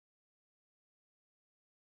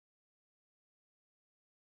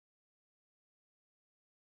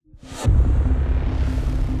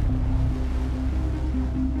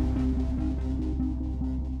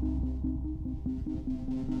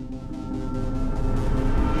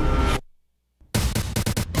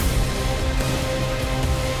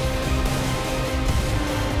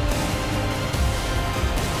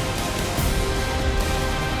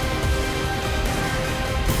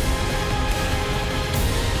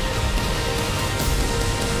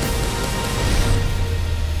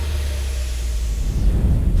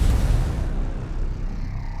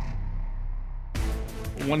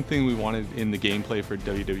One thing we wanted in the gameplay for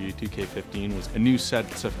WWE 2K15 was a new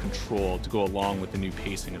set of control to go along with the new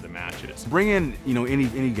pacing of the matches. Bring in,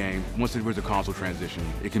 any game, once there was a console transition,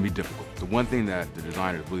 it can be difficult. The one thing that the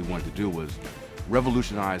designers really wanted to do was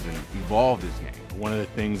revolutionize and evolve this game. One of the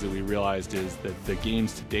things that we realized is that the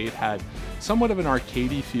games to date had somewhat of an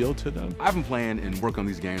arcadey feel to them. I've been playing and working on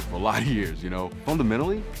these games for a lot of years,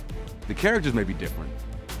 Fundamentally, the characters may be different,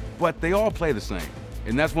 but they all play the same.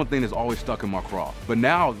 And that's one thing that's always stuck in my craw. But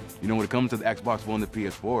now, when it comes to the Xbox One and the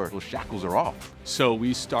PS4, those shackles are off. So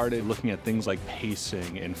we started looking at things like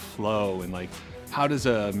pacing and flow and how does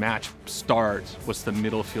a match start? What's the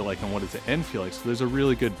middle feel like and what does the end feel like? So there's a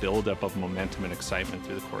really good buildup of momentum and excitement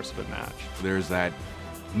through the course of a match. There's that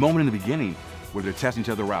moment in the beginning where they're testing each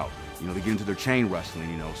other out. They get into their chain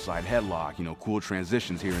wrestling, side headlock, cool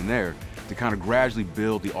transitions here and there to kind of gradually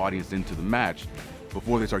build the audience into the match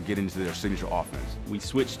before they start getting into their signature offense. We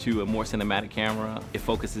switched to a more cinematic camera. It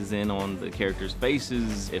focuses in on the characters'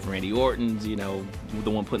 faces. If Randy Orton's, the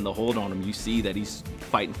one putting the hold on him, you see that he's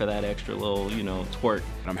fighting for that extra little, twerk.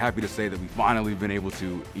 And I'm happy to say that we finally been able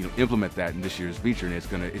to, implement that in this year's feature, and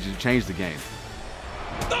it just changed the game.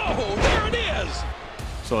 Oh, there it is!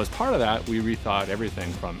 So as part of that, we rethought everything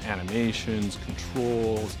from animations,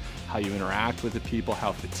 controls, how you interact with the people,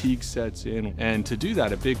 how fatigue sets in. And to do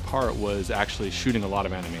that, a big part was actually shooting a lot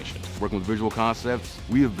of animation. Working with visual concepts,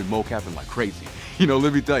 we have been mocapping like crazy.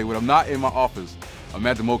 Let me tell you, when I'm not in my office, I'm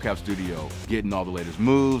at the mocap studio getting all the latest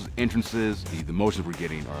moves, entrances. The motions we're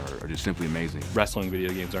getting are just simply amazing. Wrestling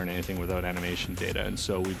video games aren't anything without animation data, and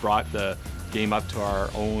so we brought the game up to our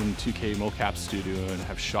own 2K mocap studio and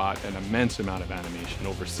have shot an immense amount of animation,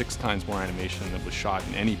 over 6 times more animation than was shot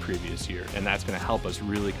in any previous year, and that's going to help us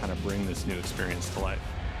really kind of bring this new experience to life.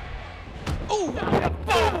 Ooh.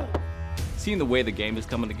 Seeing the way the game is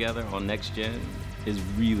coming together on next gen is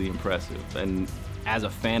really impressive, and as a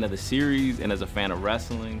fan of the series and as a fan of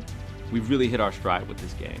wrestling, we've really hit our stride with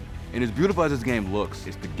this game. And as beautiful as this game looks,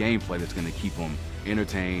 it's the gameplay that's going to keep them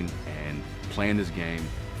entertained and playing this game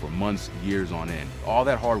for months, years on end. All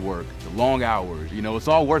that hard work, the long hours, it's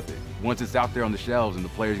all worth it. Once it's out there on the shelves and the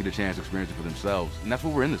players get a chance to experience it for themselves. And that's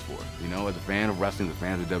what we're in this for. As a fan of wrestling, as a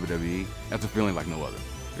fan of the WWE, that's a feeling like no other.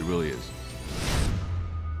 It really is.